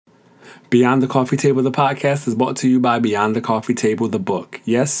Beyond the Coffee Table, the podcast is brought to you by Beyond the Coffee Table, the book.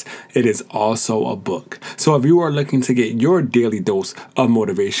 Yes, it is also a book. So if you are looking to get your daily dose of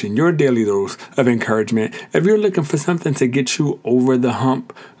motivation, your daily dose of encouragement, if you're looking for something to get you over the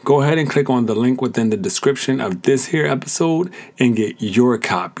hump, go ahead and click on the link within the description of this here episode and get your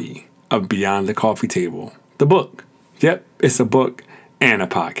copy of Beyond the Coffee Table, the book. Yep, it's a book and a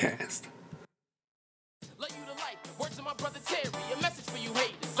podcast.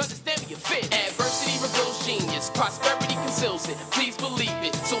 Prosperity conceals it, please believe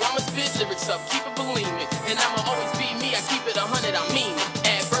it. So I'ma spit lyrics up, keep it bulimic. And I'ma always be me, I keep it 100, I mean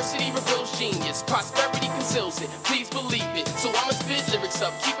it. Adversity reveals genius, prosperity conceals it, please believe it. So I'ma spit lyrics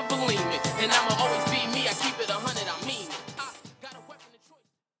up, keep it bulimic. And I'ma always be me, I keep it 100, I mean it. I got a weapon of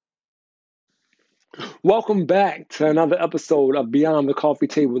choice. Welcome back to another episode of Beyond the Coffee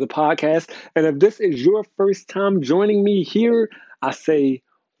Table, the podcast. And if this is your first time joining me here, I say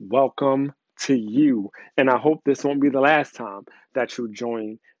welcome to you. And I hope this won't be the last time that you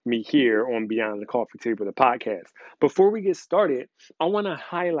join me here on Beyond the Coffee Table, the podcast. Before we get started, I want to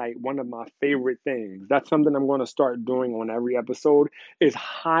highlight one of my favorite things. That's something I'm going to start doing on every episode, is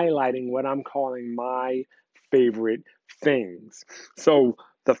highlighting what I'm calling my favorite things. So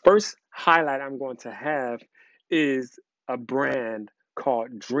the first highlight I'm going to have is a brand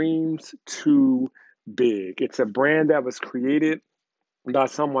called Dreams Too Big. It's a brand that was created by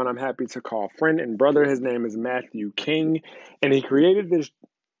someone I'm happy to call friend and brother. His name is Matthew King, and he created this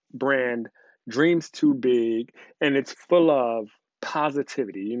brand, Dreams Too Big, and it's full of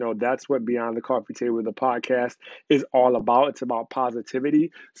positivity. You know, that's what Beyond the Coffee Table, the podcast, is all about. It's about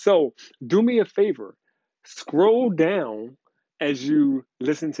positivity. So do me a favor, scroll down as you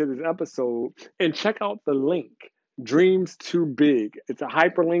listen to this episode and check out the link. Dreams Too Big. It's a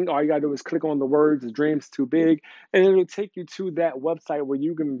hyperlink. All you gotta do is click on the words Dreams Too Big, and it'll take you to that website where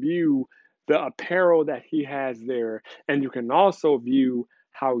you can view the apparel that he has there. And you can also view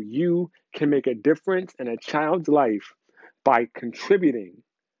how you can make a difference in a child's life by contributing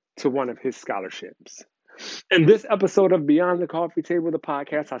to one of his scholarships. In this episode of Beyond the Coffee Table, the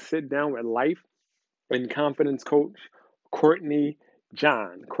podcast, I sit down with life and confidence coach Courtney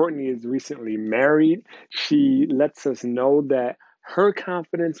John. Courtney is recently married. She lets us know that her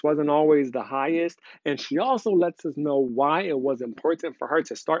confidence wasn't always the highest, and she also lets us know why it was important for her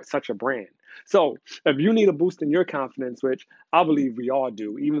to start such a brand. So if you need a boost in your confidence, which I believe we all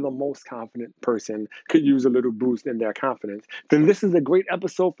do, even the most confident person could use a little boost in their confidence, then this is a great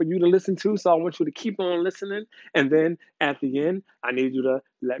episode for you to listen to. So I want you to keep on listening. And then at the end, I need you to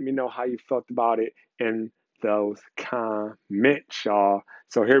let me know how you felt about it in those comments, y'all.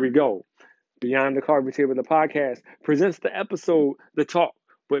 So here we go. Beyond the Coffee Table, the podcast presents the episode, The Talk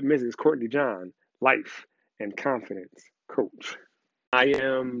with Mrs. Courtney John, life and confidence coach. I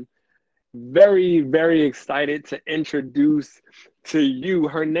am very, very excited to introduce to you.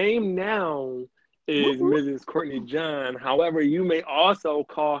 Her name now is Mrs. Courtney John. However, you may also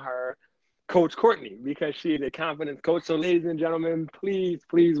call her Coach Courtney because she is a confidence coach. So ladies and gentlemen, please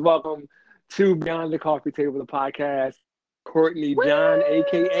welcome to Beyond the Coffee Table, the podcast, Courtney John,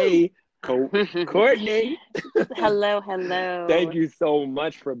 a.k.a. Courtney. Hello. Thank you so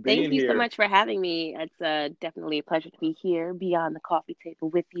much for being here. Thank you so much for having me. It's definitely a pleasure to be here Beyond the Coffee Table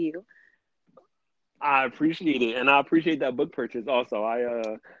with you. I appreciate it, and I appreciate that book purchase also.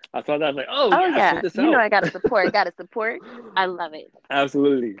 I saw that, I was like, yeah, you know I gotta support. I love it.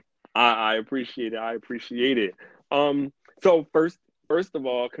 Absolutely, I appreciate it. So first of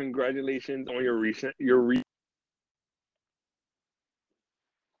all, congratulations on your recent.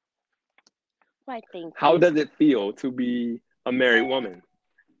 Why, thank you. How does it feel to be a married woman?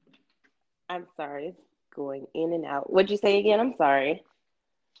 I'm sorry, it's going in and out. What'd you say again? I'm sorry.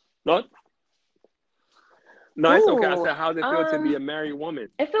 No, it's okay. I said, how does it feel to be a married woman?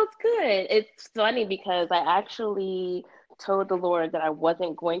 It feels good. It's funny because I actually told the Lord that I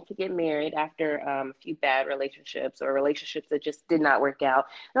wasn't going to get married after a few bad relationships or relationships that just did not work out.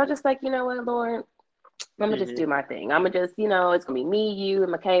 And I was just like, you know what, Lord, I'm going to just do my thing. I'm going to just, it's going to be me, you,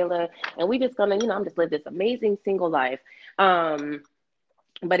 and Michaela, and we just going to, I'm just live this amazing single life.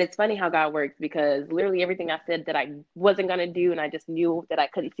 But it's funny how God works because literally everything I said that I wasn't going to do and I just knew that I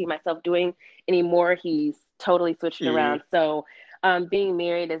couldn't see myself doing anymore, He's totally switched it around. So being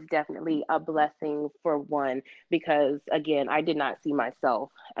married is definitely a blessing for one, because again, I did not see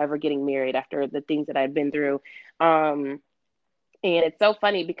myself ever getting married after the things that I'd been through. And it's so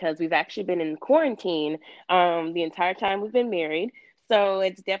funny because we've actually been in quarantine the entire time we've been married. So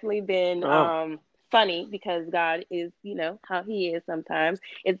it's definitely been funny because God is, how He is sometimes.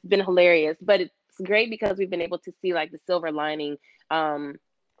 It's been hilarious, but it's great because we've been able to see like the silver lining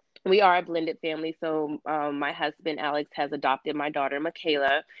We are a blended family. So my husband Alex has adopted my daughter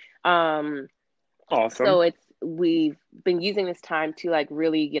Michaela. Um, Awesome. so we've been using this time to like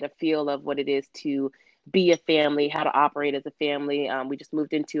really get a feel of what it is to be a family, how to operate as a family. We just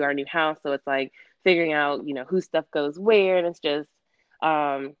moved into our new house, so it's like figuring out, whose stuff goes where, and it's just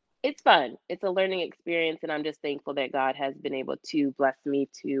it's fun. It's a learning experience, and I'm just thankful that God has been able to bless me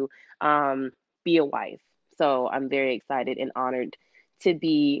to um, be a wife. So I'm very excited and honored to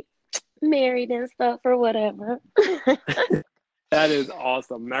be married and stuff or whatever. That is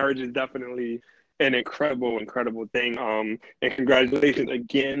awesome. Marriage is definitely an incredible, incredible thing. And congratulations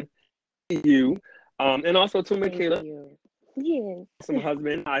again to you. And also to Thank Michaela, you. Yes. awesome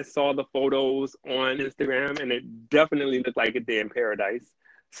husband. I saw the photos on Instagram and it definitely looked like a day in paradise.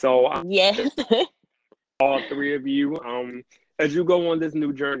 So Yes. all three of you, as you go on this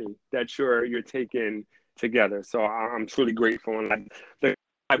new journey that you're taking together. So I'm truly grateful. And like the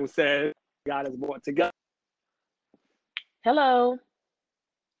Bible says, God has brought together. Hello.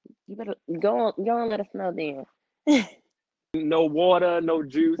 You better go on, let us know then. No water, no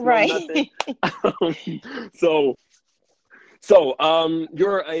juice, no Right. nothing. Um, so so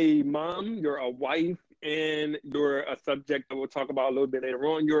you're a mom, you're a wife, and you're a subject that we'll talk about a little bit later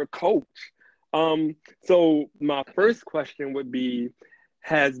on. You're a coach. So my first question would be,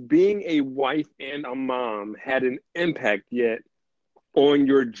 has being a wife and a mom had an impact yet on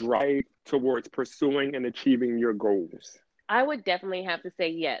your drive towards pursuing and achieving your goals? I would definitely have to say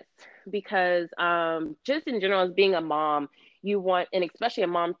yes, because just in general, as being a mom, you want, and especially a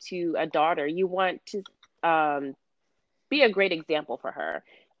mom to a daughter, you want to um, be a great example for her.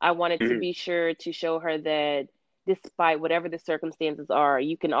 I wanted to Mhm. be sure to show her that despite whatever the circumstances are,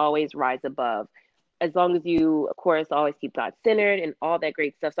 you can always rise above. As long as you, of course, always keep God centered and all that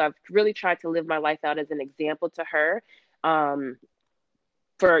great stuff. So I've really tried to live my life out as an example to her. Um,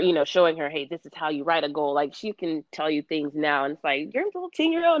 for showing her, hey, this is how you write a goal. Like, she can tell you things now, and it's like, your little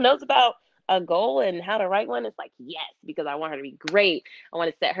 10-year-old knows about a goal and how to write one. It's like, yes, because I want her to be great. I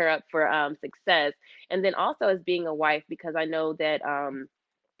want to set her up for success. And then also as being a wife, because I know that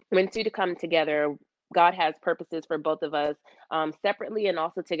when two to come together, God has purposes for both of us, separately and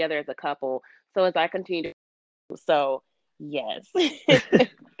also together as a couple. So as I continue to, so yes.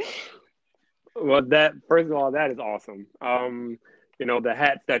 Well, that first of all, that is awesome. The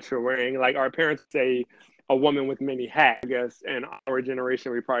hats that you're wearing, like our parents say, a woman with many hats. I guess in our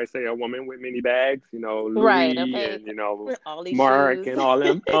generation, we probably say a woman with many bags. Right. Louis Okay. and All these Mark shoes. and all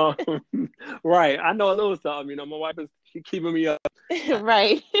them. Right. I know a little something. My wife is keeping me up.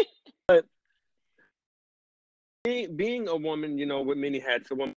 Right. But being a woman, with many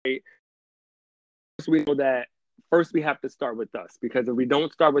hats, a woman, we know that first we have to start with us, because if we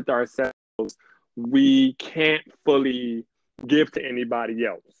don't start with ourselves, we can't fully give to anybody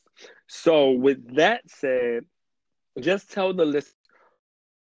else. So, with that said, just tell the listener,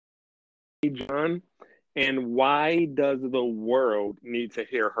 John, and why does the world need to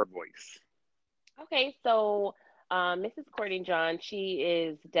hear her voice? Okay, so Mrs. Courtney John, she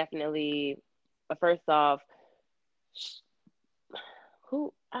is definitely, first off, sh-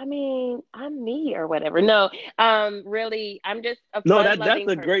 who, I mean, I'm me or whatever. No, really, I'm just a No, that's fun-loving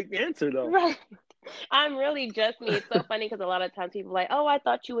a person. great answer, though. Right. I'm really just me. It's so funny because a lot of times people are like, oh, I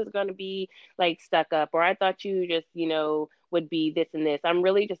thought you was going to be like stuck up, or I thought you just, would be this and this. I'm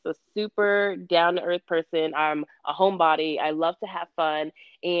really just a super down to earth person. I'm a homebody. I love to have fun.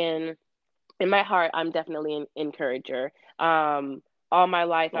 And in my heart, I'm definitely an encourager. All my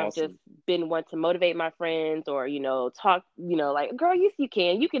life, I've just Awesome. been one to motivate my friends, or talk. Like, girl, you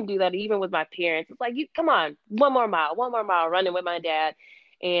can do that. Even with my parents, it's like, you come on, one more mile, running with my dad,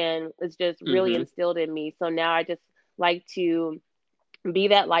 and it's just really Hmm. instilled in me. So now I just like to be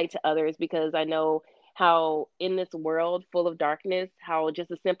that light to others, because I know how in this world full of darkness, how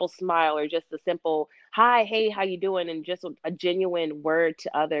just a simple smile or just a simple hi, hey, how you doing, and just a genuine word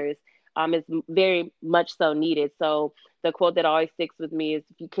to others is very much so needed. So the quote that always sticks with me is,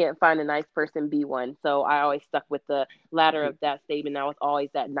 if you can't find a nice person, be one. So I always stuck with the latter of that statement. I was always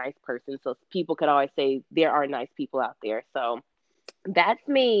that nice person, so people could always say there are nice people out there. So that's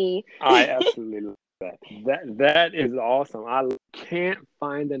me. I absolutely love that. That is awesome. I can't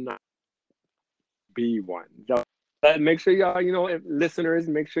find a be one. So, make sure y'all, if listeners,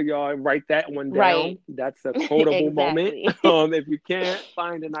 make sure y'all write that one Right. down. That's a quotable moment. Exactly. If you can't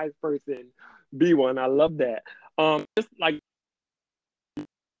find a nice person, be one. I love that. Just like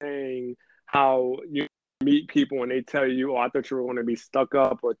saying how you meet people and they tell you, "Oh, I thought you were going to be stuck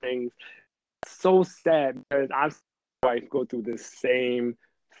up," or things. So sad, because I've seen my wife go through the same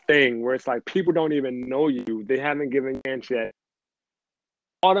thing where it's like people don't even know you. They haven't given you a chance yet.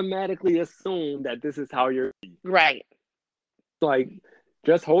 automatically assume that this is how you're Right. like.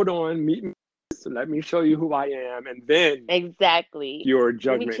 Just hold on, meet me. Let me show you who I am, and then Exactly. your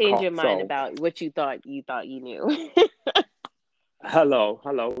Let me judgment change call. your mind So, about what you knew. hello.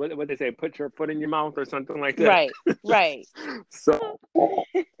 What they say? Put your foot in your mouth or something like that. Right. Right. So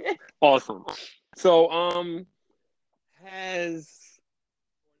awesome. So, has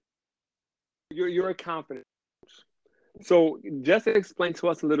you're a confident. So, just explain to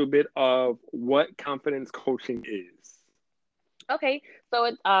us a little bit of what confidence coaching is. Okay, so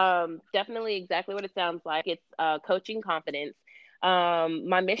it's definitely exactly what it sounds like. It's coaching confidence.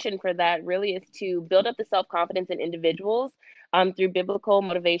 My mission for that really is to build up the self confidence in individuals through biblical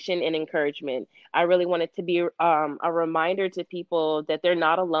motivation and encouragement. I really want it to be a reminder to people that they're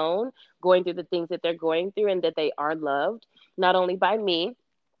not alone going through the things that they're going through, and that they are loved, not only by me,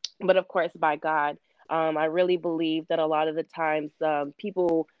 but of course by God. I really believe that a lot of the times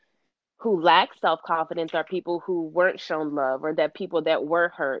people who lack self confidence are people who weren't shown love, or that people that were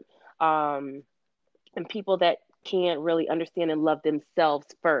hurt, um, and people that can't really understand and love themselves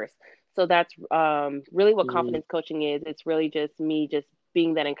first. So that's really what Mm, confidence coaching is. It's really just me just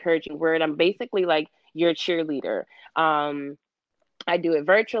being that encouraging word. I'm basically like your cheerleader. Um, I do it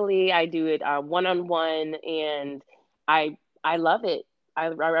virtually. I do it one on one, and I I love it. I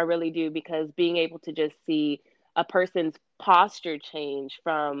really do, because being able to just see a person's posture change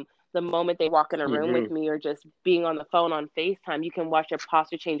from the moment they walk in a room with mhm. me, or just being on the phone on FaceTime, you can watch their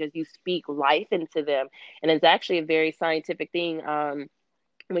posture change as you speak life into them, and it's actually a very scientific thing.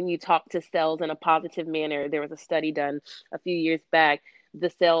 When you talk to cells in a positive manner, there was a study done a few years back. The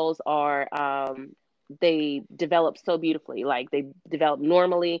cells are they develop so beautifully, like they develop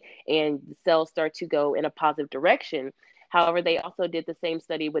normally, and the cells start to go in a positive direction. However, they also did the same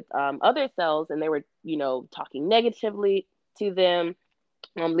study with other cells, and they were, talking negatively to them,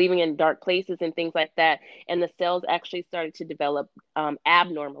 leaving in dark places and things like that. And the cells actually started to develop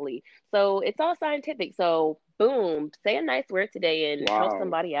abnormally. So it's all scientific. So, boom, say a nice word today and help Wow.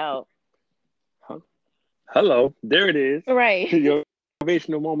 somebody out. Huh. Hello, there it is. Right. Your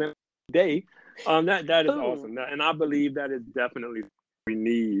motivational moment of the day. That is Boom. awesome. And I believe that is definitely what we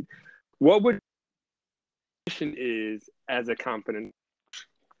need. What would your mission is as a confident?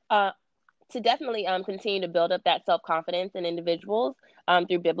 Uh, to definitely continue to build up that self confidence in individuals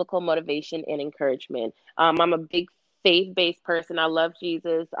through biblical motivation and encouragement. I'm a big faith based person. I love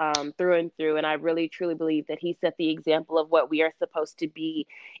Jesus through and through, and I really truly believe that he set the example of what we are supposed to be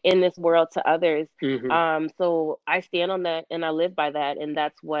in this world to others. Hmm. So I stand on that and I live by that, and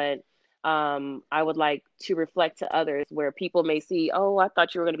that's what I would like to reflect to others, where people may see, oh, I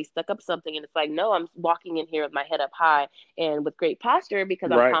thought you were going to be stuck up something. And it's like, no, I'm walking in here with my head up high and with great posture,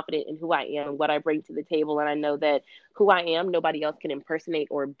 because I'm Right. confident in who I am and what I bring to the table. And I know that who I am, nobody else can impersonate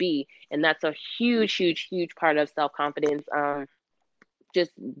or be. And that's a huge, huge, huge part of self confidence.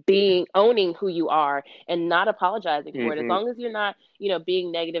 Just owning who you are and not apologizing for it, as Hmm. long as you're not,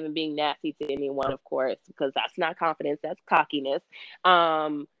 being negative and being nasty to anyone, of course, because that's not confidence, that's cockiness.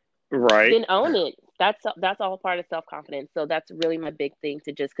 um Right. then own it. That's all part of self confidence. So that's really my big thing,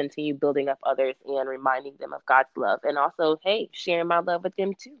 to just continue building up others and reminding them of God's love, and also, hey, sharing my love with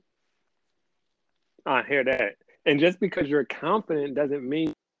them too. I hear that. And just because you're confident doesn't mean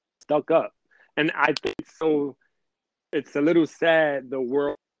you're stuck up. And I think so. It's a little sad the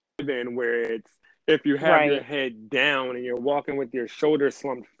world we live in, where it's if you have your Right. head down and you're walking with your shoulders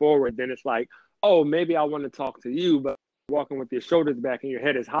slumped forward, then it's like, oh, maybe I want to talk to you, but walking with your shoulders back and your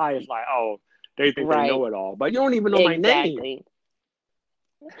head is high, it's like, oh, they think they Right. know it all, but you don't even know my name. Exactly.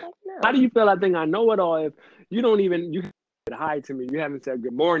 It's like, How do no. you feel? I think I know it all if you don't even you said hi to me, you haven't said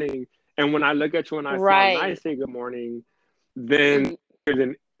good morning, and when I look at you and I smile and I Right. say good morning, then And there's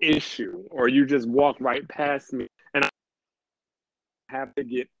an issue, or you just walk right past me. And have to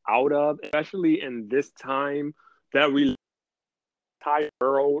get out of, especially in this time that we entire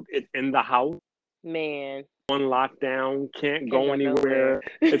world is in the house, man, on lockdown, can't can't go go nowhere. anywhere.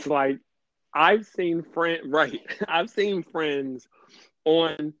 It's like I've seen friends, right? I've seen friends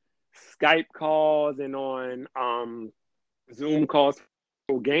on Skype calls and on Zoom calls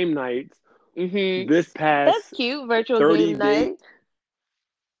for game nights Mhm. this That's past cute. Virtual 30 game days. night.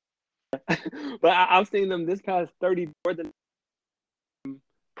 But I've seen them this past 30 more than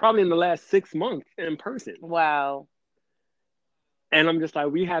probably in the last 6 months in person. Wow. And I'm just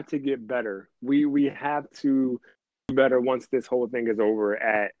like, we have to get better. We have to do better once this whole thing is over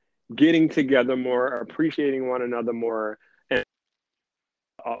at getting together more, appreciating one another more, and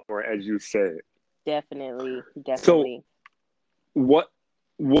more, as you said. Definitely. So Definitely. what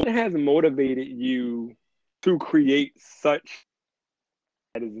what has motivated you to create such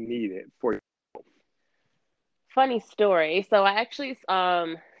that is needed for you? Funny story. So I actually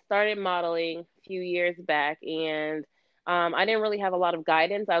started modeling a few years back, and I didn't really have a lot of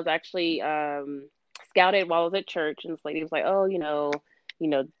guidance. I was actually scouted while I was at church, and this lady was like, "Oh,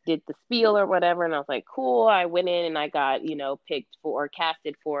 did the spiel or whatever," and I was like, "Cool." I went in and I got picked for or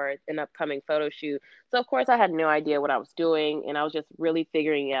casted for an upcoming photo shoot. So of course I had no idea what I was doing, and I was just really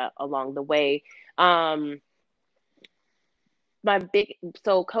figuring it out along the way. Um, my big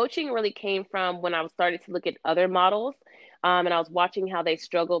so coaching really came from when I was started to look at other models, and I was watching how they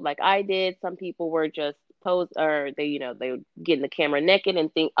struggled like I did. Some people were just pose or they would get in the camera naked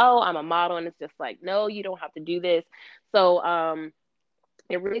and think, oh, I'm a model, and it's just like, no, you don't have to do this. So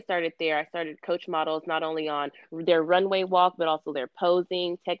it really started there. I started to coach models not only on their runway walk, but also their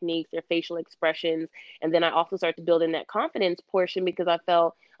posing techniques, their facial expressions. And then I also started to build in that confidence portion because I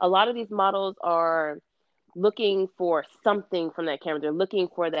felt a lot of these models are looking for something from that camera. They're looking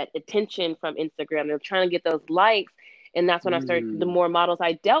for that attention from Instagram. They're trying to get those likes. And that's when I started, the Mm, more models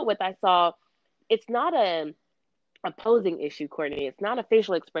I dealt with, I saw it's not a posing issue, Courtney. It's not a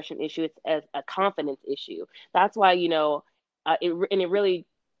facial expression issue. It's a confidence issue. That's why, it really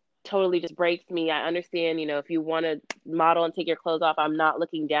totally just breaks me. I understand, if you want to model and take your clothes off, I'm not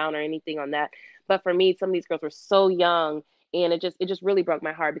looking down or anything on that. But for me, some of these girls were so young, and it just really broke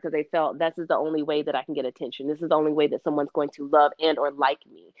my heart because they felt this is the only way that I can get attention. This is the only way that someone's going to love and or like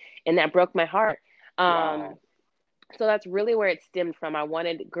me. And that broke my heart. Um, wow. so that's really where it stemmed from. I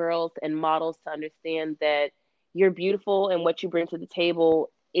wanted girls and models to understand that you're beautiful and what you bring to the table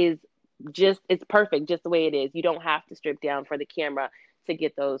is it's perfect just the way it is. You don't have to strip down for the camera to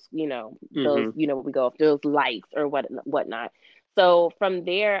get those, Hmm. we go those likes or whatnot. So from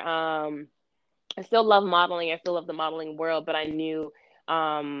there, I still love modeling. I still love the modeling world, but I knew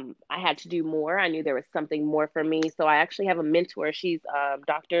I had to do more. I knew there was something more for me. So I actually have a mentor. She's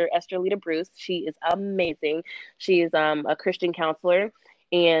Dr. Esther Lita Bruce. She is amazing. She is a Christian counselor,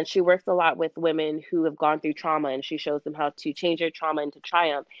 and she works a lot with women who have gone through trauma, and she shows them how to change their trauma into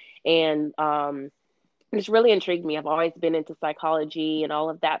triumph. And it's really intrigued me. I've always been into psychology and all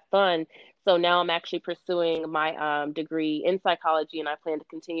of that fun. So now I'm actually pursuing my degree in psychology, and I plan to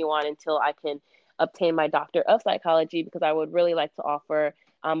continue on until I can obtain my doctor of psychology because I would really like to offer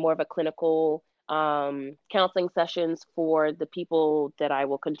more of a clinical counseling sessions for the people that I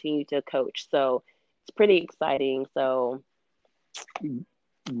will continue to coach. So it's pretty exciting. So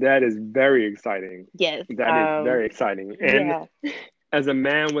That is very exciting. yes, That is very exciting. And yeah. as a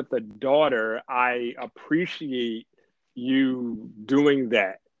man with a daughter, I appreciate you doing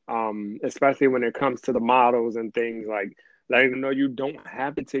that, especially when it comes to the models and things like letting them know you don't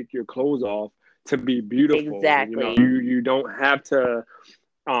have to take your clothes off to be beautiful. Exactly. You don't have to,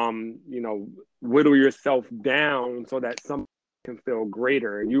 um, you know, whittle yourself down so that some can feel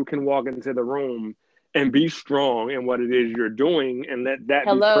greater. You can walk into the room and be strong in what it is you're doing and let that be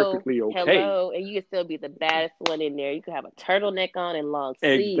Hello, perfectly okay. hello, and you can still be the baddest one in there. You can have a turtleneck on and long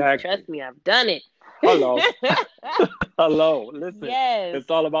sleeves. Exactly. Trust me, I've done it. Hello. Hello. Listen, Yes, it's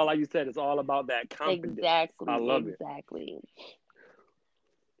all about, like you said, it's all about that confidence. I exactly, love it. exactly.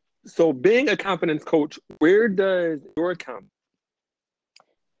 So, being a confidence coach, where does your confidence?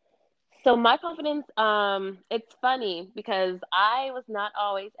 So my confidence, it's funny because I was not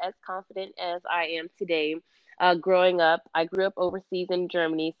always as confident as I am today. Growing up, I grew up overseas in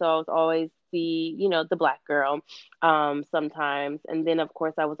Germany, so I was always the black girl, sometimes. And then of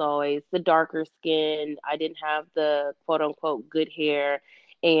course I was always the darker skin. I didn't have the quote unquote good hair,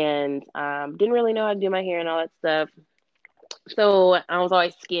 and didn't really know how to do my hair and all that stuff. So I was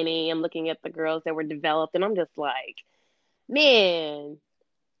always skinny. I'm looking at the girls that were developed, and I'm just like, man.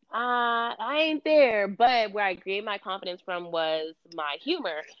 I ain't there, but where I gained my confidence from was my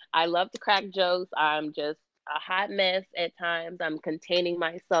humor. I love to crack jokes. I'm just a hot mess at times. I'm containing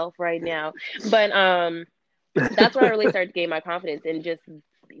myself right now, but that's where I really started to gain my confidence and just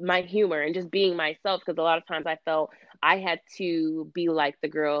my humor and just being myself. Because a lot of times I felt I had to be like the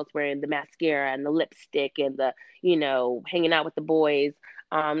girls wearing the mascara and the lipstick and hanging out with the boys.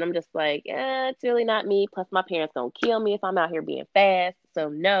 And I'm just like, it's really not me. Plus, my parents don't kill me if I'm out here being fast. So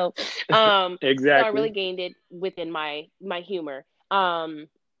no. So I really Exactly. gained it within my humor. And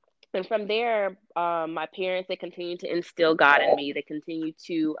from there, my parents, they continue to instill God in me. They continue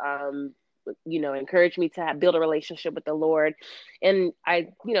to encourage me to build a relationship with the Lord. And I,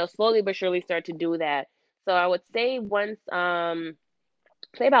 slowly but surely start to do that. So I would say once,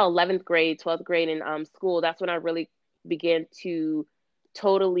 say about 11th grade, 12th grade in school, that's when I really began to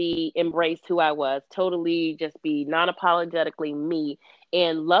totally embrace who I was, totally just be non apologetically me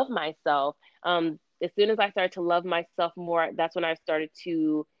and love myself. as soon as I started to love myself more, that's when I started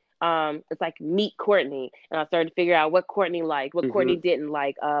to it's like meet Courtney, and I started to figure out what Courtney liked, what Mm-hmm. Courtney didn't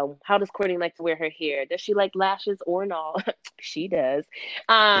like. How does Courtney like to wear her hair? Does she like lashes or not? She does.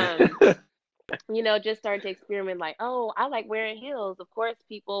 Um, just started to experiment like, oh, I like wearing heels. Of course,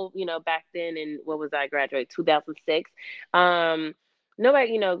 people, back then in what was I graduated 2006.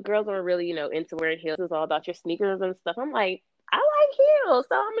 Nobody, girls were really, into wearing heels. It was all about your sneakers and stuff. I'm like, I like heels,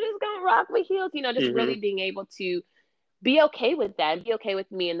 so I'm just gonna rock with heels. Just Mm-hmm. really being able to be okay with that and be okay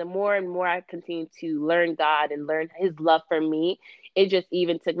with me. And the more and more I continue to learn God and learn his love for me, it just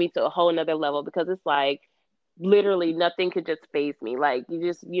even took me to a whole nother level, because it's like literally nothing could just phase me. Like, you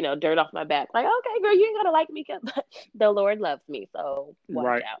just, dirt off my back. Like, okay, girl, you ain't gotta like me because the Lord loves me. So watch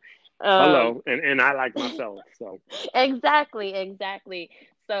Right. out. Hello. And I like myself. So Exactly.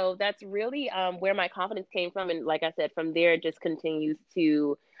 So that's really where my confidence came from. And like I said, from there, it just continues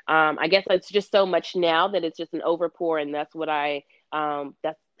to, I guess it's just so much now that it's just an overpour. And that's what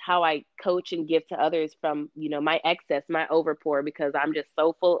that's how I coach and give to others from, my excess, my overpour, because I'm just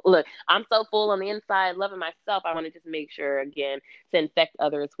so full. Look, I'm so full on the inside, loving myself. I want to just make sure, again, to infect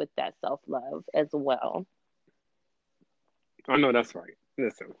others with that self-love as well. I know that's right.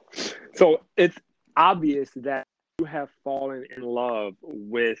 Listen. So it's obvious that you have fallen in love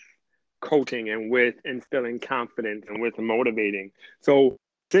with coaching and with instilling confidence and with motivating. So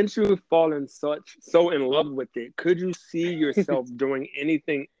since you've fallen so in love with it, could you see yourself doing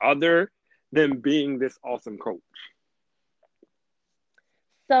anything other than being this awesome coach?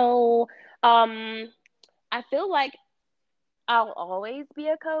 So, I feel like I'll always be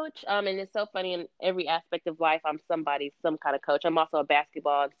a coach. And it's so funny, in every aspect of life, I'm some kind of coach. I'm also a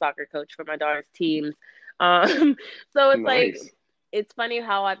basketball and soccer coach for my daughter's teams. Um, so it's like, Nice. it's funny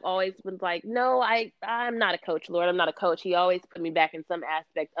how I've always been like, no, I'm not a coach, Lord. I'm not a coach. He always put me back in some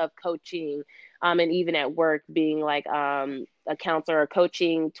aspect of coaching. And even at work, being like a counselor or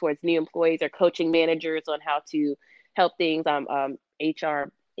coaching towards new employees or coaching managers on how to help things.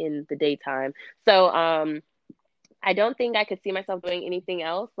 HR in the daytime. So, I don't think I could see myself doing anything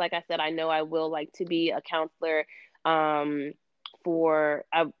else. Like I said, I know I will like to be a counselor. Um,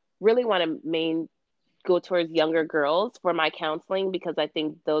 I really want to go towards younger girls for my counseling, because I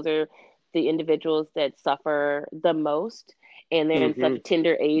think those are the individuals that suffer the most. And they're in Mm-hmm. such a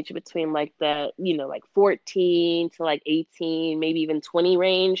tender age, between like like 14 to like 18, maybe even 20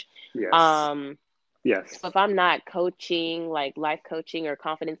 range. Yes. Um, Yes. so if I'm not coaching, like life coaching or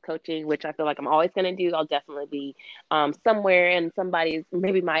confidence coaching, which I feel like I'm always going to do, I'll definitely be somewhere in somebody's,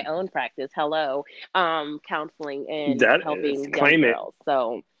 maybe my own practice, counseling and That is helping young claim it. girls.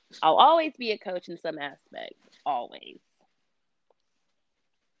 So I'll always be a coach in some aspect, always.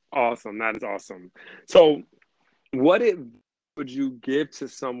 Awesome. That is awesome. So what advice would you give to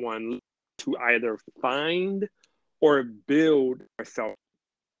someone to either find or build a self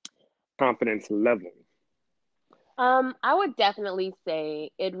confidence level? I would definitely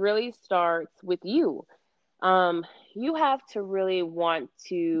say it really starts with you. Um, you have to really want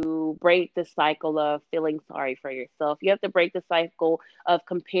to break the cycle of feeling sorry for yourself. You have to break the cycle of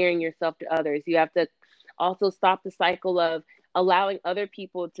comparing yourself to others. You have to also stop the cycle of allowing other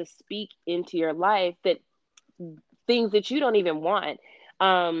people to speak into your life, that things that you don't even want.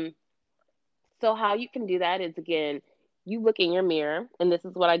 Um, so how you can do that is, again, you look in your mirror, and this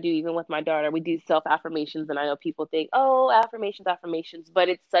is what I do even with my daughter. We do self affirmations, and I know people think, oh, affirmations, but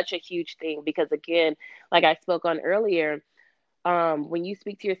it's such a huge thing, because, again, like I spoke on earlier, when you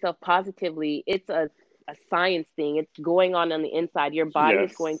speak to yourself positively, it's a science thing. It's going on the inside. Your body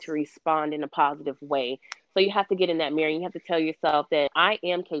is going Yes. to respond in a positive way. So you have to get in that mirror, and you have to tell yourself that I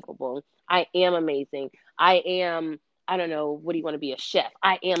am capable. I am amazing. I am, I don't know, what do you want to be? A chef.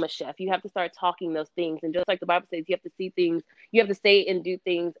 I am a chef. You have to start talking those things. And just like the Bible says, you have to see things, you have to say and do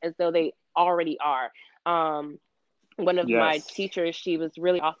things as though they already are. One of my Yes. teachers, she was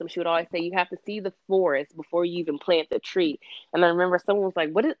really awesome. She would always say, you have to see the forest before you even plant the tree. And I remember someone was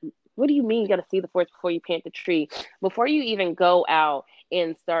like, what do you mean you got to see the forest before you plant the tree? Before you even go out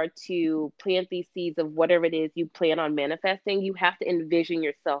and start to plant these seeds of whatever it is you plan on manifesting, you have to envision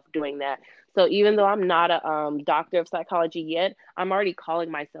yourself doing that. So even though I'm not a doctor of psychology yet, I'm already calling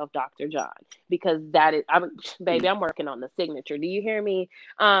myself Dr. John, because baby, I'm working on the signature. Do you hear me?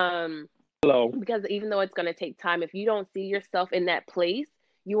 Hello. Because even though it's going to take time, if you don't see yourself in that place,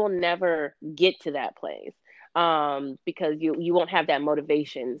 you will never get to that place, because you won't have that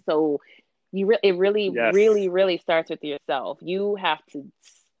motivation. So it really Yes. really really starts with yourself. You have to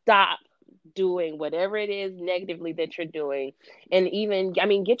stop doing whatever it is negatively that you're doing. And even, I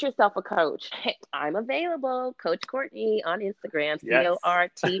mean, get yourself a coach. Hey, I'm available, Coach Courtney on Instagram, Yes.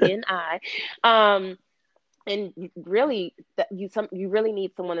 CORTNI. And really, you really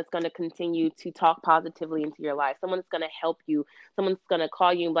need someone that's going to continue to talk positively into your life. Someone that's going to help you. Someone's going to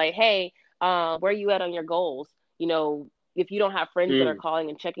call you and be like, hey, where are you at on your goals? You know, if you don't have friends that are calling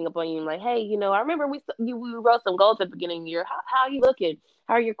and checking up on you and like, hey, you know, I remember we wrote some goals at the beginning of the year. How are you looking?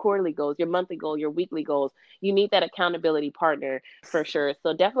 How are your quarterly goals, your monthly goal, your weekly goals? You need that accountability partner for sure.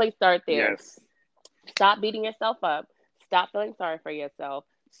 So definitely start there. Yes. Stop beating yourself up. Stop feeling sorry for yourself.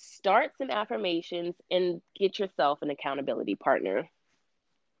 Start some affirmations and get yourself an accountability partner.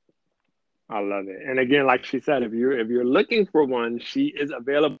 I love it. And again, like she said, if you're looking for one, she is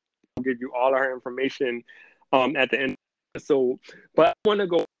available. I'll give you all her information at the end. So, but I want to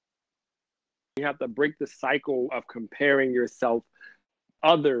go. You have to break the cycle of comparing yourself to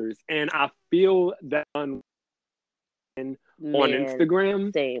others, and I feel that on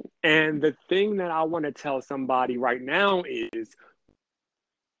Instagram. Same. And the thing that I want to tell somebody right now is,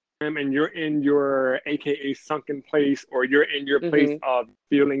 and you're in your AKA sunken place, or you're in your place of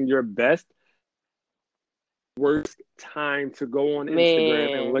feeling your best, worst time to go on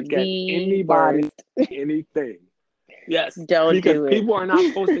Instagram and look at anybody, anything. Yes, because people are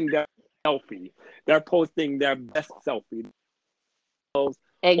not posting their selfie; they're posting their best selfie.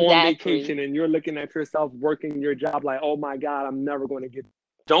 Exactly. On vacation, and you're looking at yourself working your job like, oh my God, I'm never going to get.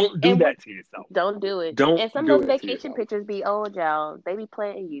 Don't do that to yourself. Don't do it. Don't. And some of those vacation pictures be old, y'all. They be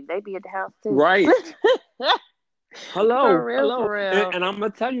playing you. They be at the house too. Right. Hello. For real, hello. For real. And I'm gonna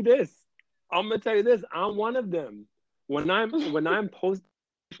tell you this. I'm one of them. When I'm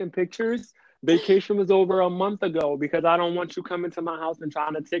posting pictures, vacation was over a month ago because I don't want you coming to my house and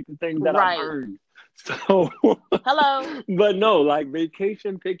trying to take the things that I've earned. So hello. But no, like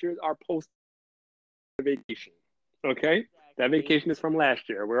vacation pictures are post vacation. Okay? Exactly. That vacation is from last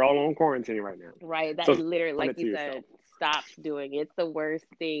year. We're all on quarantine right now. Right. That literally, like you said, stop doing it. It's the worst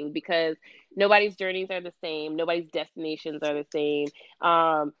thing because nobody's journeys are the same. Nobody's destinations are the same.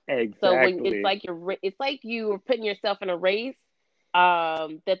 Exactly. So when it's like you're putting yourself in a race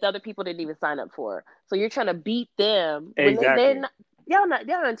that the other people didn't even sign up for. So you're trying to beat them. Exactly. When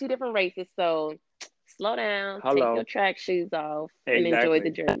y'all in two different races. So slow down, take your track shoes off, and enjoy the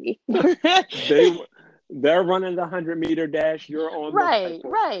journey. They're running the 100-meter dash. You're on right.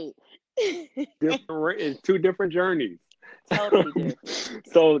 It's two different journeys. Totally different.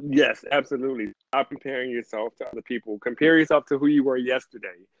 So yes, absolutely. Stop comparing yourself to other people. Compare yourself to who you were yesterday.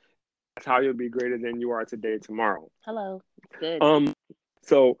 That's how you'll be greater than you are today, tomorrow. Hello. Good.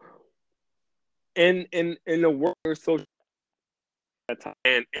 So in the world of social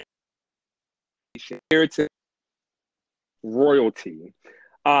and to royalty,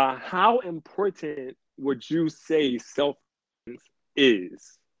 how important would you say self-confidence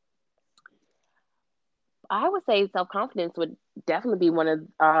is? I would say self-confidence would definitely be one of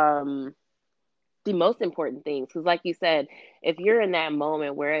the most important things. Because like you said, if you're in that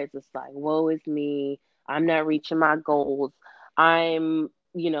moment where it's just like, woe is me, I'm not reaching my goals, I'm,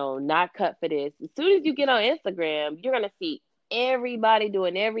 not cut for this. As soon as you get on Instagram, you're going to see everybody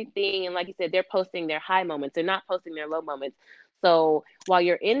doing everything. And like you said, they're posting their high moments. They're not posting their low moments. So while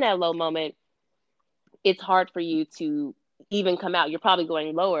you're in that low moment, it's hard for you to even come out. You're probably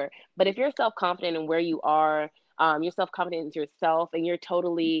going lower. But if you're self-confident in where you are, you're self-confident in yourself, and you're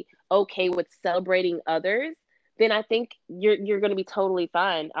totally okay with celebrating others, then I think you're going to be totally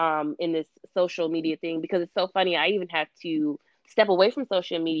fine in this social media thing. Because it's so funny. I even had to step away from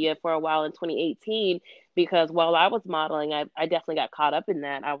social media for a while in 2018 because while I was modeling, I definitely got caught up in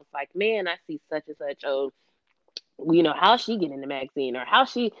that. I was like, man, I see such and such. Oh, how she get in the magazine, or how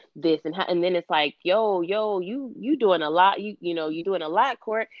she this, and then it's like, yo, you doing a lot, you doing a lot,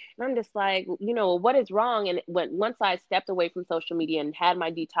 Court. And I'm just like, what is wrong? And once I stepped away from social media and had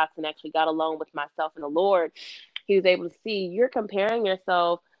my detox and actually got alone with myself and the Lord, He was able to see you're comparing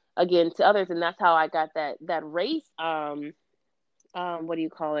yourself again to others. And that's how I got that race. What do you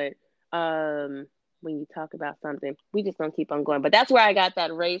call it? When you talk about something, we just don't keep on going. But that's where I got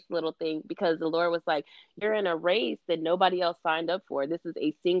that race little thing, because the Lord was like, you're in a race that nobody else signed up for. This is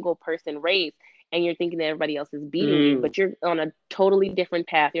a single person race, and you're thinking that everybody else is beating you, but you're on a totally different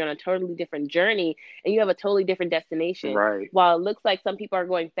path. You're on a totally different journey, and you have a totally different destination. Right. While it looks like some people are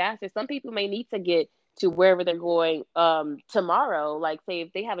going faster, some people may need to get to wherever they're going tomorrow. Like, say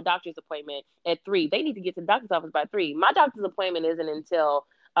if they have a doctor's appointment at 3, they need to get to the doctor's office by 3. My doctor's appointment isn't until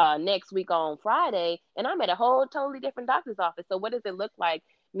next week on Friday, and I'm at a whole totally different doctor's office. So what does it look like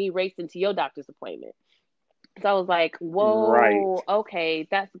me racing to your doctor's appointment? So I was like, Right. whoa, okay,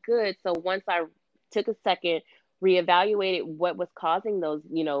 that's good. So once I took a second, reevaluated what was causing those,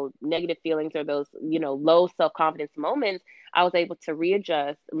 negative feelings or those, low self confidence moments, I was able to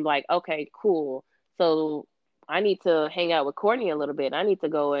readjust. I'm like, okay, cool. So I need to hang out with Courtney a little bit. I need to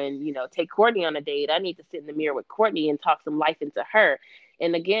go and, take Courtney on a date. I need to sit in the mirror with Courtney and talk some life into her.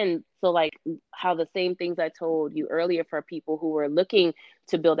 And again, so like how the same things I told you earlier for people who were looking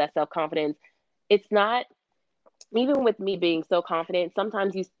to build that self confidence, it's not, even with me being so confident,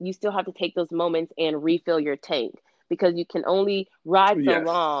 sometimes you still have to take those moments and refill your tank, because you can only ride so Yes.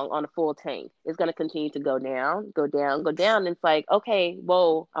 long on a full tank. It's going to continue to go down, go down, go down. And it's like, okay,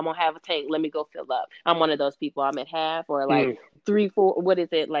 whoa, I'm going to have a tank. Let me go fill up. I'm one of those people. I'm at half or like Mm, 3/4. What is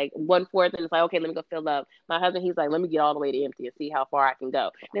it? Like 1/4. And it's like, okay, let me go fill up. My husband, he's like, let me get all the way to empty and see how far I can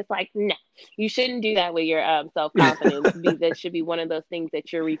go. And it's like, nah, you shouldn't do that with your self-confidence. That should be one of those things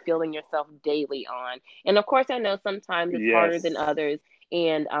that you're refilling yourself daily on. And of course, I know sometimes it's harder than yes. others,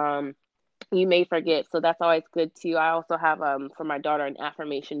 and you may forget. So that's always good too. I also have for my daughter an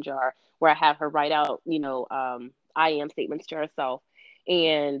affirmation jar where I have her write out, I am statements to herself,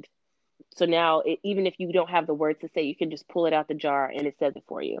 and so now, even if you don't have the words to say, you can just pull it out the jar and it says it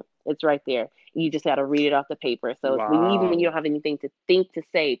for you. It's right there. You just got to read it off the paper. So it's even when you Wow. don't have anything to think to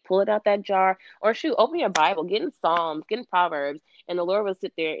say, pull it out that jar, or shoot, open your Bible, get in Psalms, get in Proverbs, and the Lord will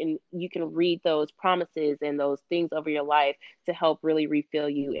sit there and you can read those promises and those things over your life to help really refill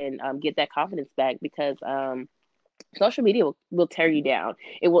you and get that confidence back, because social media will tear you down.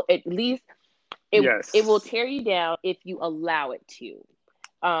 It will, at least it will Yes. tear you down if you allow it to,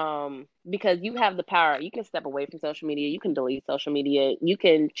 because you have the power. You can step away from social media, you can delete social media, you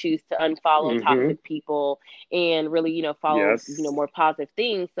can choose to unfollow Mm-hmm. toxic people and really, follow, Yes. more positive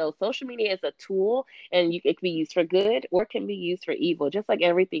things. So social media is a tool, and it can be used for good or it can be used for evil, just like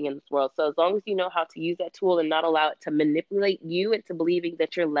everything in this world. So as long as you know how to use that tool and not allow it to manipulate you into believing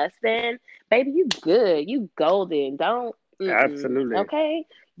that you're less than, baby, you good, you golden. Don't Absolutely. okay.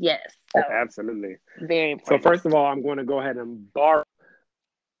 Yes, so Absolutely. very So important. first of all, I'm going to go ahead and borrow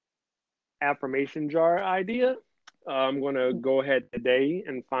affirmation jar idea. I'm going to go ahead today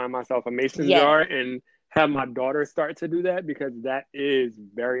and find myself a mason Yes. jar and have my daughter start to do that, because that is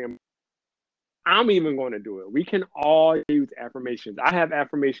very important. I'm even going to do it. We can all use affirmations. I have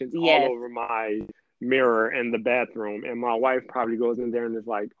affirmations all Yes. over my mirror in the bathroom, and my wife probably goes in there and is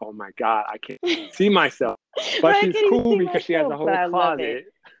like, "Oh my God, I can't see myself." But I she's can't even cool see because she has a myself, but whole I love it.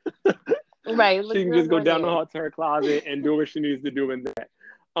 closet. Right, it She looks can real just go more down the than. hall to her closet and do what she needs to do in there.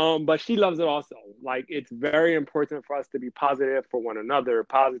 But she loves it also. Like, it's very important for us to be positive for one another,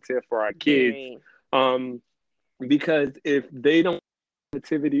 positive for our kids. Very. Um, because if they don't have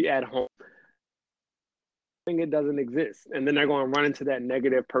positivity at home, it doesn't exist, and then they're going to run into that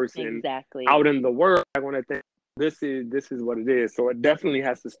negative person Exactly. out in the world. They're going to think this is what it is. So it definitely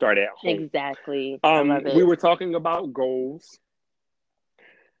has to start at home. Exactly. I love We it. were talking about goals,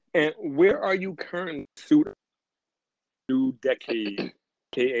 and where are you currently suited new decade,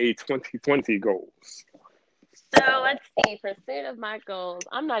 aka 2020 goals? So let's see. Pursuit of my goals.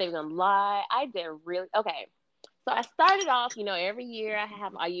 I'm not even gonna lie. I did really okay. So I started off, every year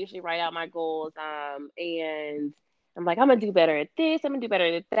I usually write out my goals, and I'm like, I'm gonna do better at this, I'm gonna do better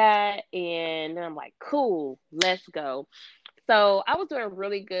at that, and then I'm like, cool, let's go. So I was doing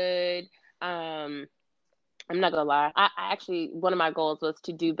really good. Um, I'm not gonna lie. I actually, one of my goals was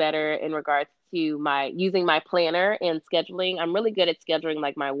to do better in regards to my using my planner and scheduling. I'm really good at scheduling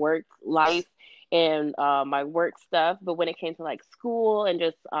like my work life and my work stuff, but when it came to like school and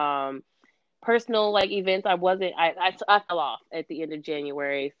just personal like events, I wasn't. I fell off at the end of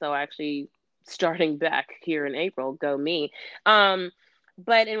January, so actually starting back here in April, go me. Um,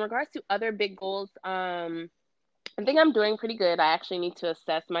 but in regards to other big goals, I think I'm doing pretty good. I actually need to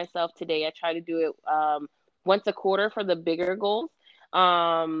assess myself today. I try to do it once a quarter for the bigger goals.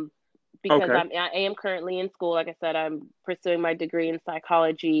 Um, because Okay. I am currently in school. Like I said, I'm pursuing my degree in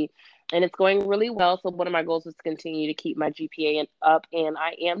psychology, and it's going really well. So one of my goals is to continue to keep my GPA up, and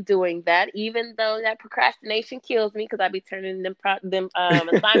I am doing that. Even though that procrastination kills me, because I be turning them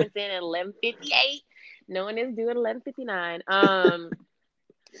assignments in at 11:58. No one is due at 11:59.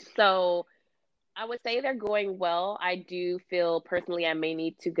 So I would say they're going well. I do feel personally I may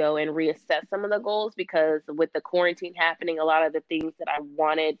need to go and reassess some of the goals, because with the quarantine happening, a lot of the things that I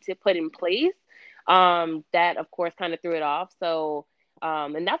wanted to put in place, that of course kind of threw it off. So,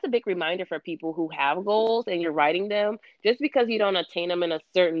 and that's a big reminder for people who have goals and you're writing them. Just because you don't attain them in a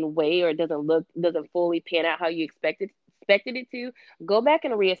certain way or it doesn't fully pan out how you expected it to, go back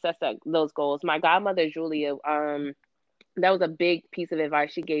and reassess those goals. My godmother Julia, That was a big piece of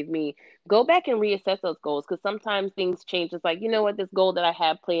advice she gave me. Go back and reassess those goals, because sometimes things change. It's like, you know what, this goal that I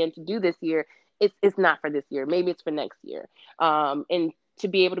have planned to do this year, it's not for this year. Maybe it's for next year. And to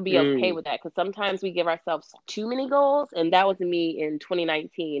be able to be okay Mm. with that, because sometimes we give ourselves too many goals, and that was me in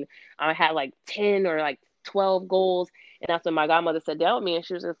 2019. I had like 10 or like 12 goals, and that's when my godmother sat down with me, and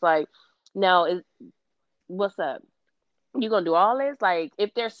she was just like, "Now, what's up? You gonna do all this?" Like,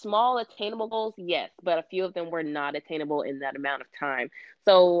 if they're small attainable goals, yes, but a few of them were not attainable in that amount of time.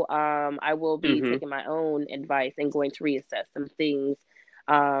 So I will be Mm-hmm. taking my own advice and going to reassess some things.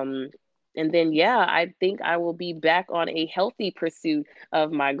 um, and then, yeah, I think I will be back on a healthy pursuit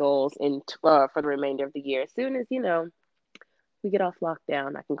of my goals for the remainder of the year. As soon as, we get off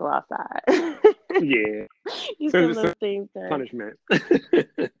lockdown, I can go outside. Yeah. Do some of Since those it's things done. punishment.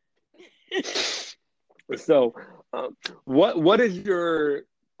 So, what is your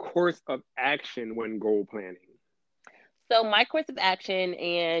course of action when goal planning? So my course of action,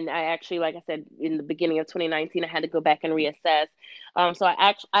 and I actually, like I said, in the beginning of 2019, I had to go back and reassess. So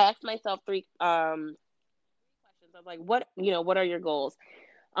I asked myself three questions. I was like, what are your goals?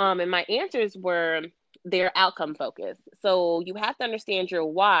 And my answers were, they're outcome focused. So you have to understand your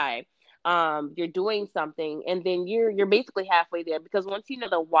why. You're doing something, and then you're basically halfway there, because once you know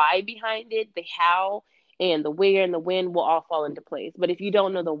the why behind it, the how and the where and the when will all fall into place. But if you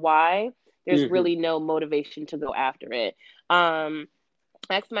don't know the why, there's Hmm. really no motivation to go after it. Um,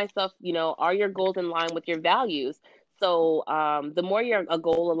 Ask myself, are your goals in line with your values? So the more a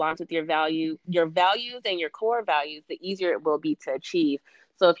goal aligns with your values and your core values, the easier it will be to achieve.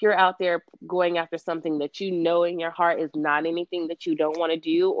 So if you're out there going after something that you know in your heart is not anything that you don't want to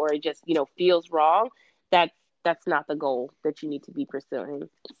do, or it just, feels wrong, that's that's not the goal that you need to be pursuing.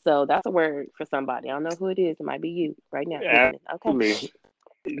 So that's a word for somebody. I don't know who it is. It might be you right now listening. Okay. Absolutely.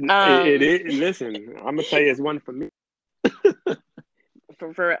 It Um, is. Listen, I'm gonna tell you, it's one for me.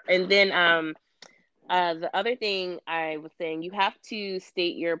 and then the other thing I was saying, you have to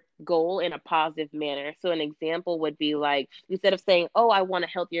state your goal in a positive manner. So an example would be like, instead of saying, "Oh, I want a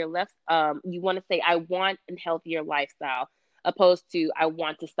healthier left," you want to say, "I want a healthier lifestyle," opposed to, "I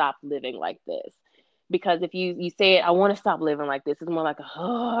want to stop living like this." Because if you say it, "I want to stop living like this," it's more like,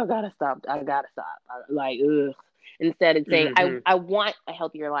 "Oh, I gotta stop. I gotta stop." Like, ugh. Instead of saying, Hmm. I want a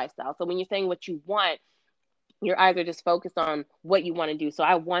healthier lifestyle." So when you're saying what you want, your eyes are just focused on what you want to do. So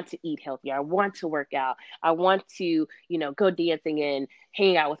I want to eat healthier. I want to work out. I want to, go dancing and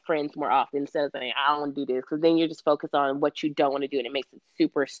hang out with friends more often, instead of saying, "I don't want to do this," because then you're just focused on what you don't want to do, and it makes it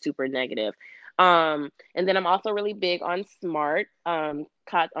super, super negative. And then I'm also really big on SMART.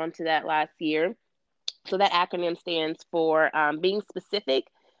 Caught onto that last year. So that acronym stands for being specific,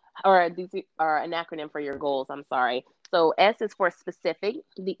 or these are an acronym for your goals. I'm sorry. So S is for specific,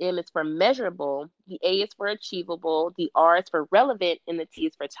 the M is for measurable, the A is for achievable, the R is for relevant, and the T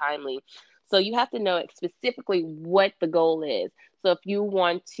is for timely. So you have to know specifically what the goal is. So if you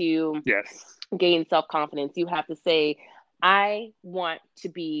want to Yes. gain self confidence, you have to say, "I want to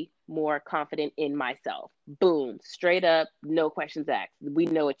be more confident in myself." Boom, straight up, no questions asked. We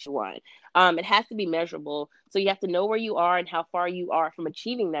know what you want. It has to be measurable. So you have to know where you are and how far you are from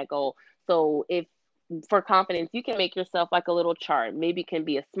achieving that goal. So if for confidence, you can make yourself like a little chart. Maybe it can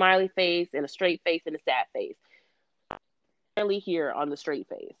be a smiley face and a straight face and a sad face. Really, here on the straight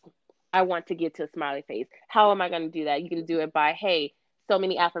face, I want to get to a smiley face. How am I going to do that? You can do it by, hey, so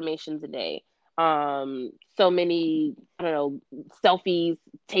many affirmations a day. So many, I don't know, selfies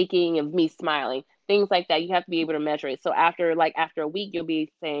taking of me smiling, things like that. You have to be able to measure it. So after a week, you'll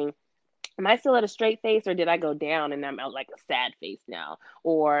be saying, "Am I still at a straight face, or did I go down and I'm at like a sad face now?"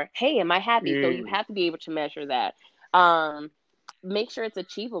 Or, "Hey, am I happy?" So you Mm. have to be able to measure that. Um, Make sure it's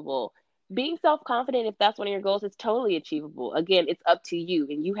achievable. Being self confident, if that's one of your goals, is totally achievable. Again, it's up to you,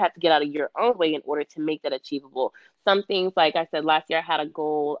 and you have to get out of your own way in order to make that achievable. Some things, like I said, last year I had a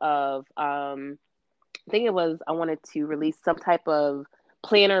goal of, I think it was, I wanted to release some type of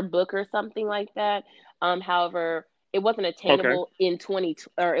planner book or something like that. However, it wasn't Okay. attainable in 20,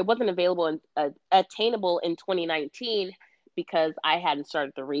 or it wasn't available in attainable in 2019, because I hadn't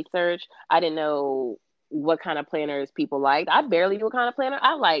started the research. I didn't know what kind of planners people liked. I barely knew what kind of planner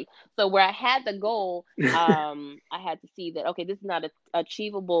I like. So where I had the goal, I had to see that, okay, this is not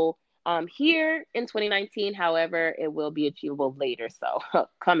achievable here in 2019. However, it will be achievable later. So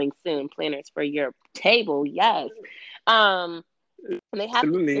coming soon, planners for your table. Yes. Um, and they have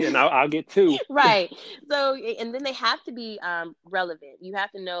Absolutely, and to, I'll get two. right. So, and then they have to be relevant. You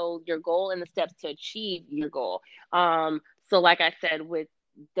have to know your goal and the steps to achieve your goal. So like I said, with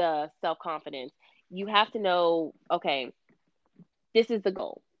the self confidence, you have to know, okay, this is the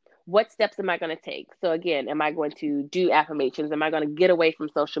goal. what steps am I going to take? So again, am I going to do affirmations? Am I going to get away from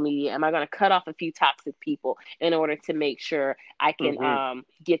social media? Am I going to cut off a few toxic people in order to make sure I can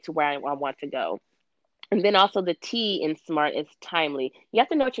get to where I want to go? And then also the T in SMART is timely. You have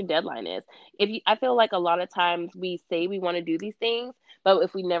to know what your deadline is. I feel like a lot of times we say we want to do these things, but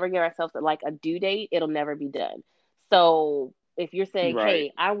if we never give ourselves like a due date, it'll never be done. So if you're saying, Right.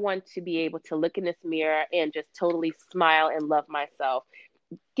 hey, I want to be able to look in this mirror and just totally smile and love myself,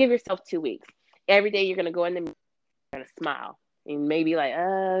 give yourself 2 weeks. Every day you're going to go in the mirror and smile. And maybe like,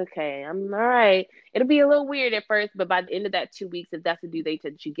 okay, I'm all right. It'll be a little weird at first, but by the end of that 2 weeks, if that's the due date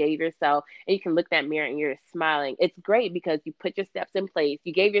that you gave yourself, and you can look in that mirror and you're smiling, it's great because you put your steps in place.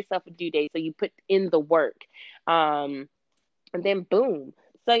 You gave yourself a due date, so you put in the work. And then boom.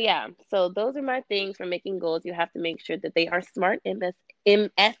 So yeah, so those are my things for making goals. You have to make sure that they are SMART, SMART, and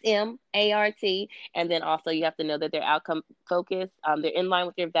then also you have to know that they're outcome focused, they're in line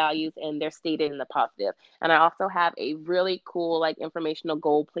with your values, and they're stated in the positive. And I also have a really cool like informational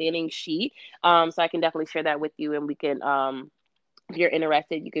goal planning sheet, so I can definitely share that with you, and we can, if you're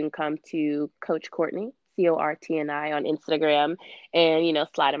interested, you can come to Coach Courtney. CORTNI on Instagram, and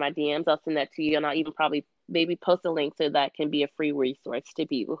slide in my DMs. I'll send that to you, and I'll even probably maybe post a link so that can be a free resource to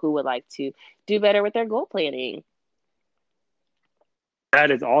people who would like to do better with their goal planning.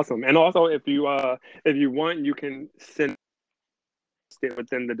 That is awesome. And also, if you want, you can send it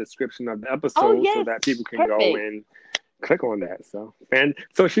within the description of the episode so that people can go and click on that.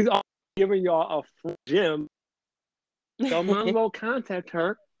 So she's also giving y'all a free gym. So might as well contact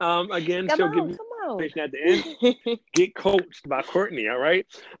her. Again, she'll give you information at the end. Get coached by Courtney. All right.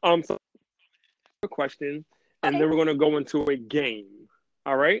 So a question, and then we're going to go into a game.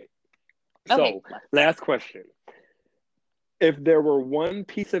 All right. So last question. If there were one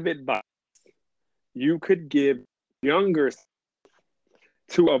piece of advice you could give younger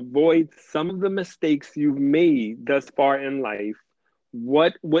to avoid some of the mistakes you've made thus far in life,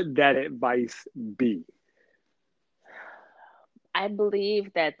 what would that advice be? I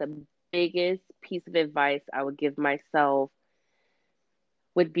believe that the biggest piece of advice I would give myself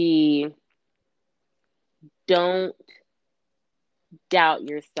would be, don't doubt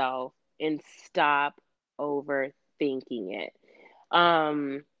yourself and stop overthinking it.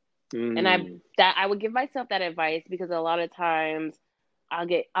 And I would give myself that advice because a lot of times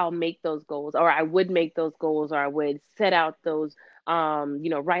I'll make those goals, or I would make those goals, or I would set out those,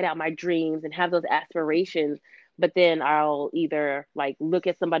 write out my dreams and have those aspirations. But then I'll either like look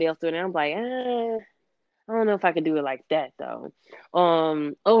at somebody else doing it, and I'm like, I don't know if I can do it like that though.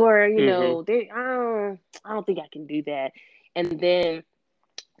 Or I don't think I can do that. And then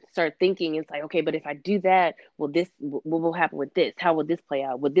start thinking, it's like, okay, but if I do that, what will happen with this? How will this play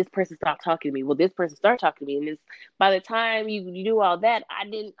out? Will this person stop talking to me? Will this person start talking to me? And it's, by the time you do all that, I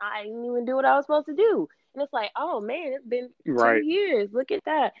didn't even do what I was supposed to do. And it's like, oh man, it's been 2 years. Look at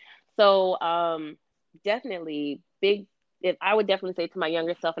that. So definitely I would definitely say to my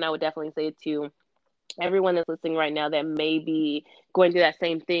younger self, and I would definitely say to everyone that's listening right now that may be going through that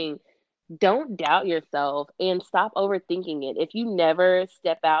same thing, don't doubt yourself and stop overthinking it. If you never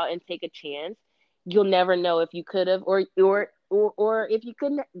step out and take a chance, you'll never know if you could have or if you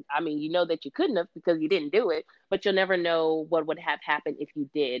couldn't. I mean, you know that you couldn't have because you didn't do it, but you'll never know what would have happened if you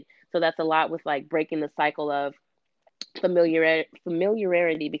did. So that's a lot with like breaking the cycle of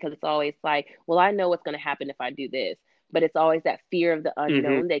familiarity, because it's always like, well, I know what's going to happen if I do this, but it's always that fear of the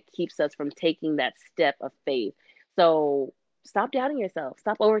unknown that keeps us from taking that step of faith. So stop doubting yourself.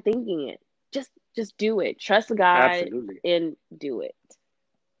 Stop overthinking it. Just do it. Trust God and do it.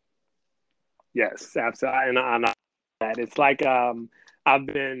 Yes, absolutely. And I know that it's like I've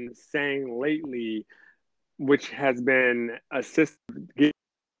been saying lately, which has been assisted getting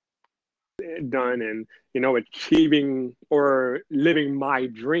done and achieving or living my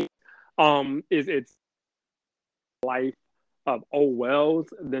dream. It's life of oh wells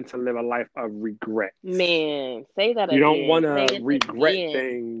than to live a life of regret. Man, say that again. You don't want to regret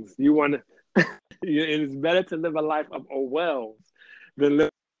things. You want to. It's better to live a life of oh wells than live.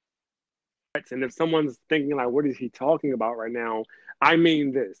 And if someone's thinking like, what is he talking about right now? I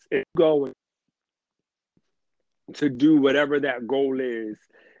mean this. If you go to do whatever that goal is,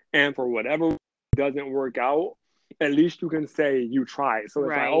 and for whatever doesn't work out, at least you can say you tried. So it's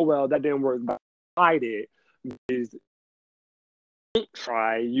like, oh well, that didn't work, but I tried it. Is don't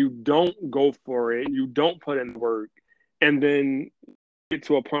try, you don't go for it, you don't put in the work, and then get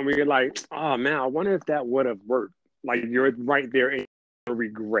to a point where you're like, oh man, I wonder if that would have worked. Like you're right there in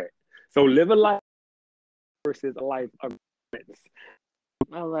regret. So live a life versus a life of regrets.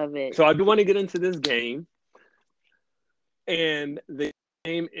 I love it. So I do want to get into this game. And the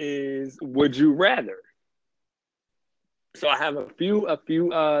name is Would You Rather. So I have a few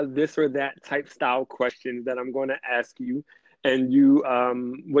this or that type style questions that I'm going to ask you, and you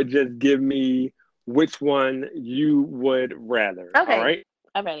would just give me which one you would rather. Okay. All right.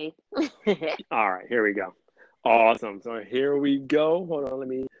 I'm ready. All right. Here we go. Awesome. So here we go. Hold on. Let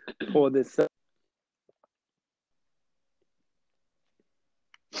me pull this up.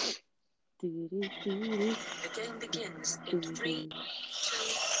 The game begins in 3, 2.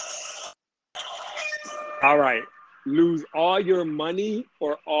 All right. Lose all your money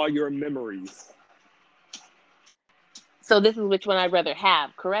or all your memories? So this is which one I'd rather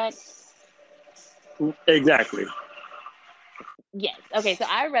have, correct? Exactly. Yes. Okay, so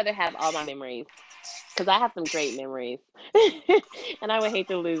I'd rather have all my memories because I have some great memories. And I would hate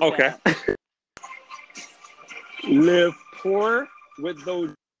to lose Okay. that. Live poor with those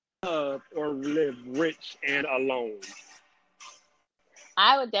you love or live rich and alone?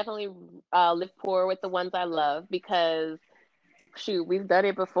 I would definitely live poor with the ones I love because, shoot, we've done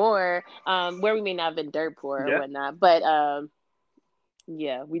it before, where we may not have been dirt poor or whatnot, but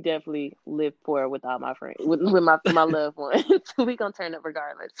yeah, we definitely live poor with all my friends, with my loved ones. We gonna turn up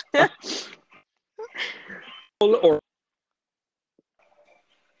regardless. Or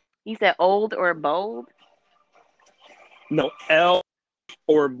You said old or bold? no, L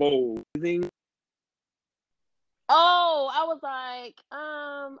or bold? Oh, I was like,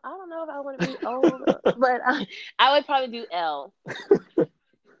 I don't know if I want to be old, but I would probably do L.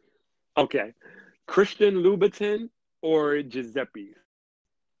 Okay. Christian Louboutin or Giuseppe?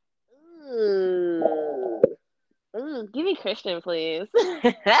 Give me Christian, please.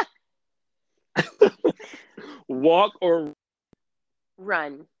 Walk or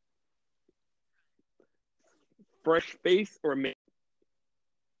Run. fresh face or make?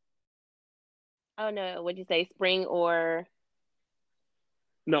 Oh no, what'd you say? Spring or?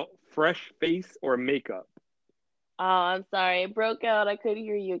 No, fresh face or makeup? Oh, I'm sorry. It broke out. I couldn't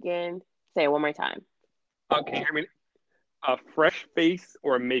hear you again. Say it one more time. Okay, I mean, fresh face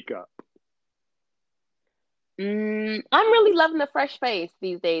or makeup? I'm really loving the fresh face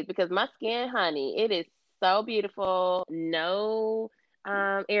these days because my skin, honey, it is so beautiful. No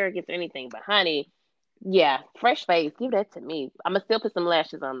arrogance or anything, but honey, yeah, fresh face. Give that to me. I'm gonna still put some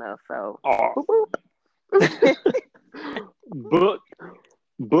lashes on though. So Oh.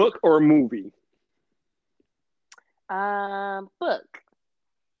 Book or movie? Book.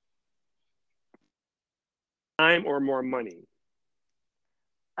 Time or more money?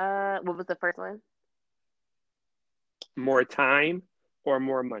 What was the first one? More time or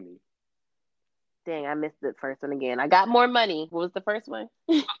more money? Dang, I missed the first one again. I got more money. What was the first one?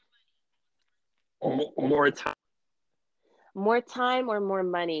 More time. More time or more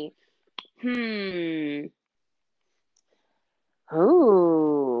money? Ooh,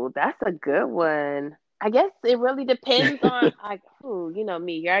 that's a good one. I guess it really depends on you know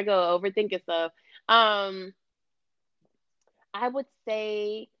me. Here I go overthinking stuff. I would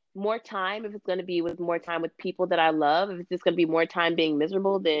say more time if it's going to be with more time with people that I love. If it's just going to be more time being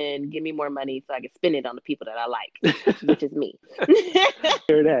miserable, then give me more money so I can spend it on the people that I like, which is me.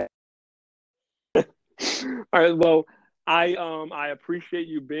 Hear that. All right. Well, I appreciate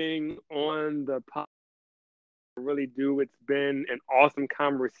you being on the podcast. I really do. It's been an awesome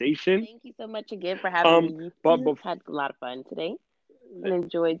conversation. Thank you so much again for having me. But had a lot of fun today and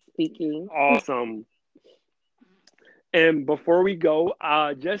enjoyed speaking. Awesome. And before we go,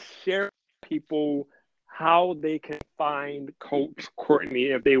 just share with people how they can find Coach Courtney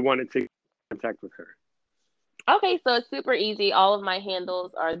if they wanted to get in contact with her. Okay, so it's super easy. All of my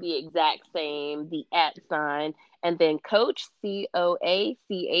handles are the exact same, the @, and then Coach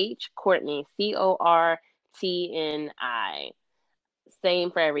COACH Courtney CORTNI.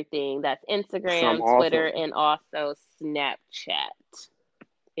 Same for everything. That's Instagram, Twitter, and also Snapchat.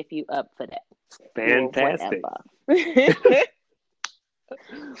 If you up for that. Fantastic.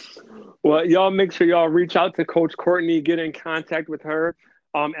 Well, y'all make sure y'all reach out to Coach Courtney, get in contact with her.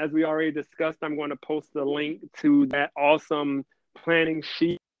 As we already discussed, I'm going to post the link to that awesome planning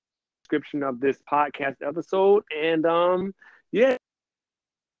sheet description of this podcast episode. And yeah,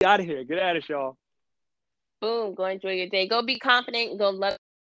 get out of here. Get at us, y'all. Boom. Go enjoy your day. Go be confident. Go love.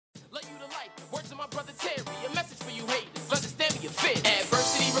 Love you to life. Words to my brother Terry. A message for you haters. Understand me, you fit.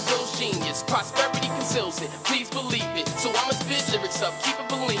 Adversity reveals genius. Prosperity conceals it. Please believe it. So I'ma spit lyrics up. Keep it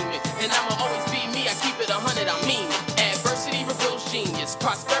bulimic. And I'ma always be me. I keep it 100. I mean it. Adversity reveals genius.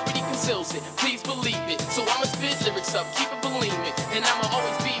 Prosperity conceals it. Please believe it. So I'ma spit lyrics up. Keep it bulimic. And I'ma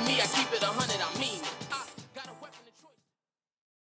always be me. I keep it